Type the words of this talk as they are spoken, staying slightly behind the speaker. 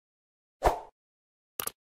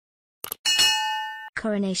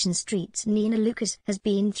Coronation Street's Nina Lucas has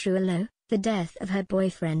been through a low, the death of her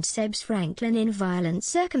boyfriend Sebs Franklin in violent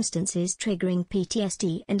circumstances triggering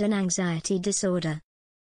PTSD and an anxiety disorder.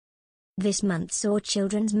 This month saw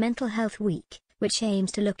Children's Mental Health Week, which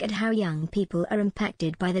aims to look at how young people are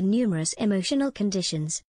impacted by the numerous emotional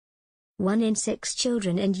conditions. 1 in 6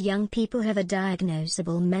 children and young people have a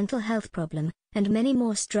diagnosable mental health problem, and many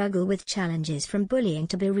more struggle with challenges from bullying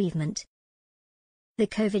to bereavement. The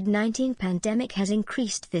COVID-19 pandemic has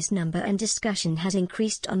increased this number, and discussion has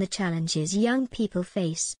increased on the challenges young people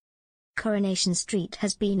face. Coronation Street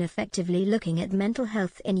has been effectively looking at mental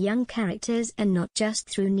health in young characters, and not just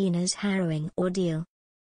through Nina's harrowing ordeal.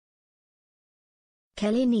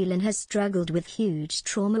 Kelly Nealon has struggled with huge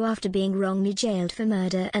trauma after being wrongly jailed for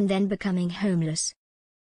murder and then becoming homeless.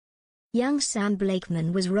 Young Sam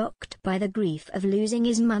Blakeman was rocked by the grief of losing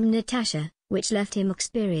his mum Natasha, which left him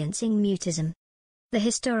experiencing mutism. The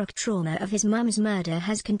historic trauma of his mum's murder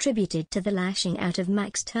has contributed to the lashing out of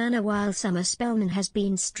Max Turner, while Summer Spellman has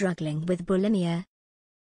been struggling with bulimia.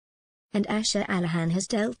 And Asha Allahan has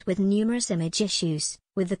dealt with numerous image issues,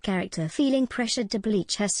 with the character feeling pressured to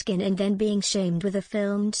bleach her skin and then being shamed with a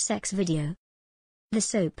filmed sex video. The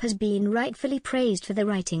soap has been rightfully praised for the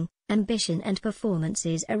writing, ambition and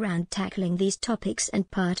performances around tackling these topics, and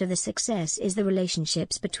part of the success is the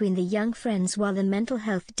relationships between the young friends while the mental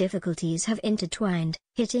health difficulties have intertwined,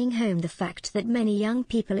 hitting home the fact that many young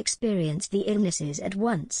people experience the illnesses at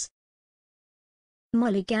once.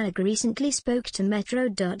 Mollie Gallagher recently spoke to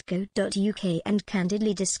metro.co.uk and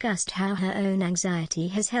candidly discussed how her own anxiety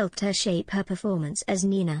has helped her shape her performance as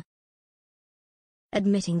Nina.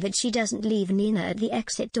 Admitting that she doesn't leave Nina at the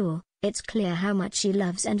exit door, it's clear how much she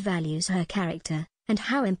loves and values her character, and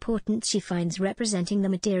how important she finds representing the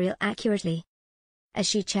material accurately. As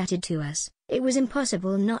she chatted to us, it was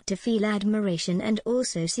impossible not to feel admiration and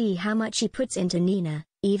also see how much she puts into Nina,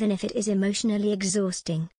 even if it is emotionally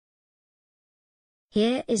exhausting.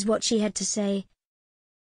 Here is what she had to say.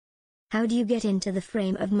 How do you get into the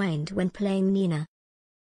frame of mind when playing Nina?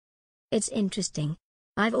 It's interesting.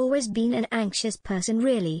 I've always been an anxious person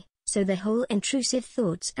really, so the whole intrusive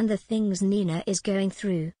thoughts and the things Nina is going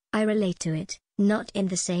through, I relate to it, not in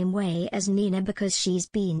the same way as Nina because she's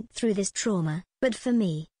been through this trauma, but for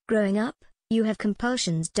me, growing up, you have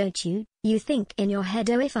compulsions, don't you? You think in your head,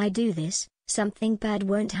 oh, if I do this, something bad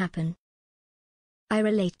won't happen. I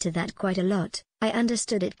relate to that quite a lot. I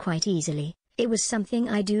understood it quite easily. It was something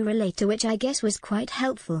I do relate to, which I guess was quite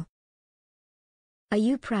helpful. Are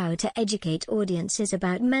you proud to educate audiences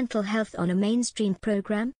about mental health on a mainstream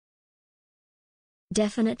program?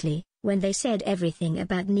 Definitely. When they said everything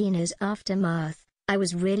about Nina's aftermath, I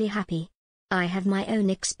was really happy. I have my own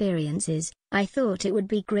experiences. I thought it would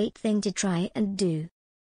be a great thing to try and do.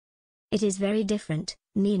 It is very different.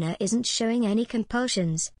 Nina isn't showing any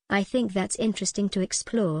compulsions. I think that's interesting to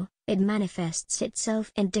explore. It manifests itself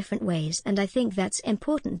in different ways, and I think that's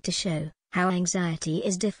important to show how anxiety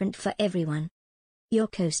is different for everyone. Your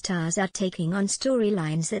co-stars are taking on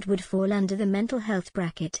storylines that would fall under the mental health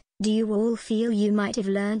bracket. Do you all feel you might have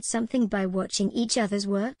learned something by watching each other's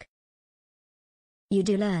work? You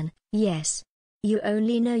do learn, yes. You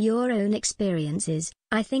only know your own experiences.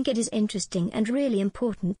 I think it is interesting and really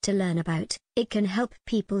important to learn about. It can help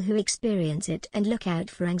people who experience it and look out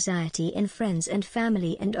for anxiety in friends and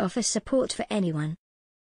family and offer support for anyone.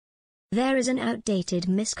 There is an outdated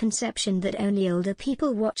misconception that only older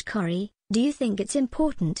people watch Corrie. Do you think it's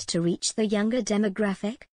important to reach the younger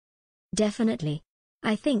demographic? Definitely.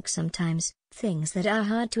 I think sometimes, things that are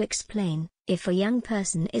hard to explain, if a young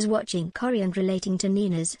person is watching Corrie and relating to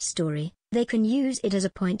Nina's story, they can use it as a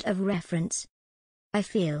point of reference. I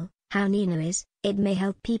feel, how Nina is, it may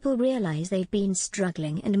help people realize they've been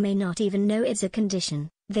struggling and may not even know it's a condition.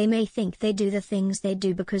 They may think they do the things they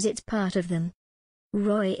do because it's part of them.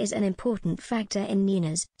 Roy is an important factor in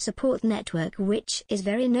Nina's support network, which is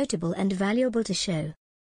very notable and valuable to show.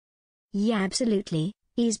 Yeah, absolutely,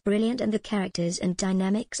 he's brilliant and the characters and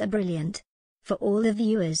dynamics are brilliant. For all the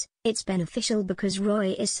viewers, it's beneficial because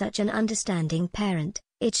Roy is such an understanding parent.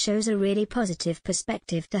 It shows a really positive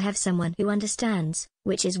perspective to have someone who understands,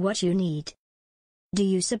 which is what you need. Do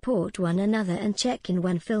you support one another and check in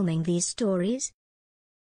when filming these stories?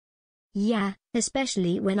 Yeah,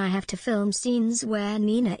 especially when I have to film scenes where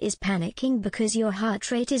Nina is panicking because your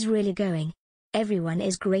heart rate is really going. Everyone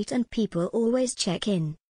is great and people always check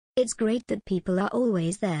in. It's great that people are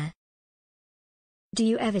always there. Do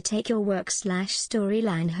you ever take your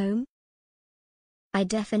work/storyline home? I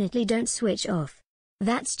definitely don't switch off.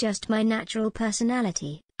 That's just my natural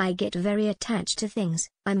personality. I get very attached to things.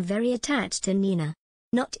 I'm very attached to Nina.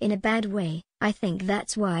 Not in a bad way, I think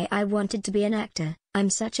that's why I wanted to be an actor.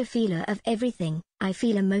 I'm such a feeler of everything. I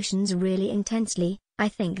feel emotions really intensely. I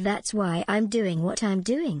think that's why I'm doing what I'm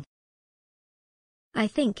doing. I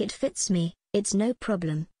think it fits me. It's no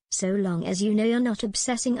problem, so long as you know you're not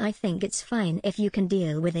obsessing. I think it's fine if you can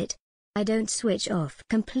deal with it. I don't switch off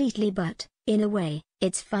completely, but, in a way,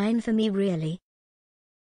 it's fine for me really.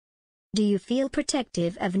 Do you feel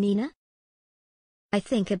protective of Nina? I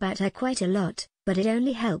think about her quite a lot, but it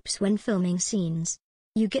only helps when filming scenes.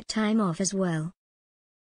 You get time off as well.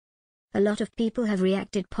 A lot of people have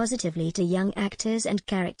reacted positively to young actors and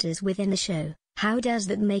characters within the show. How does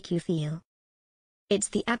that make you feel? It's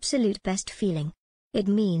the absolute best feeling. It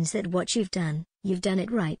means that what you've done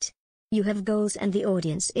it right. You have goals and the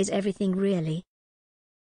audience is everything really.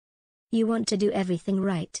 You want to do everything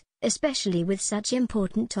right, especially with such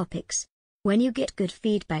important topics. When you get good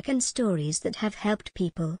feedback and stories that have helped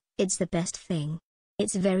people, it's the best thing.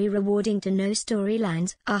 It's very rewarding to know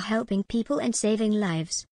storylines are helping people and saving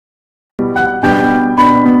lives.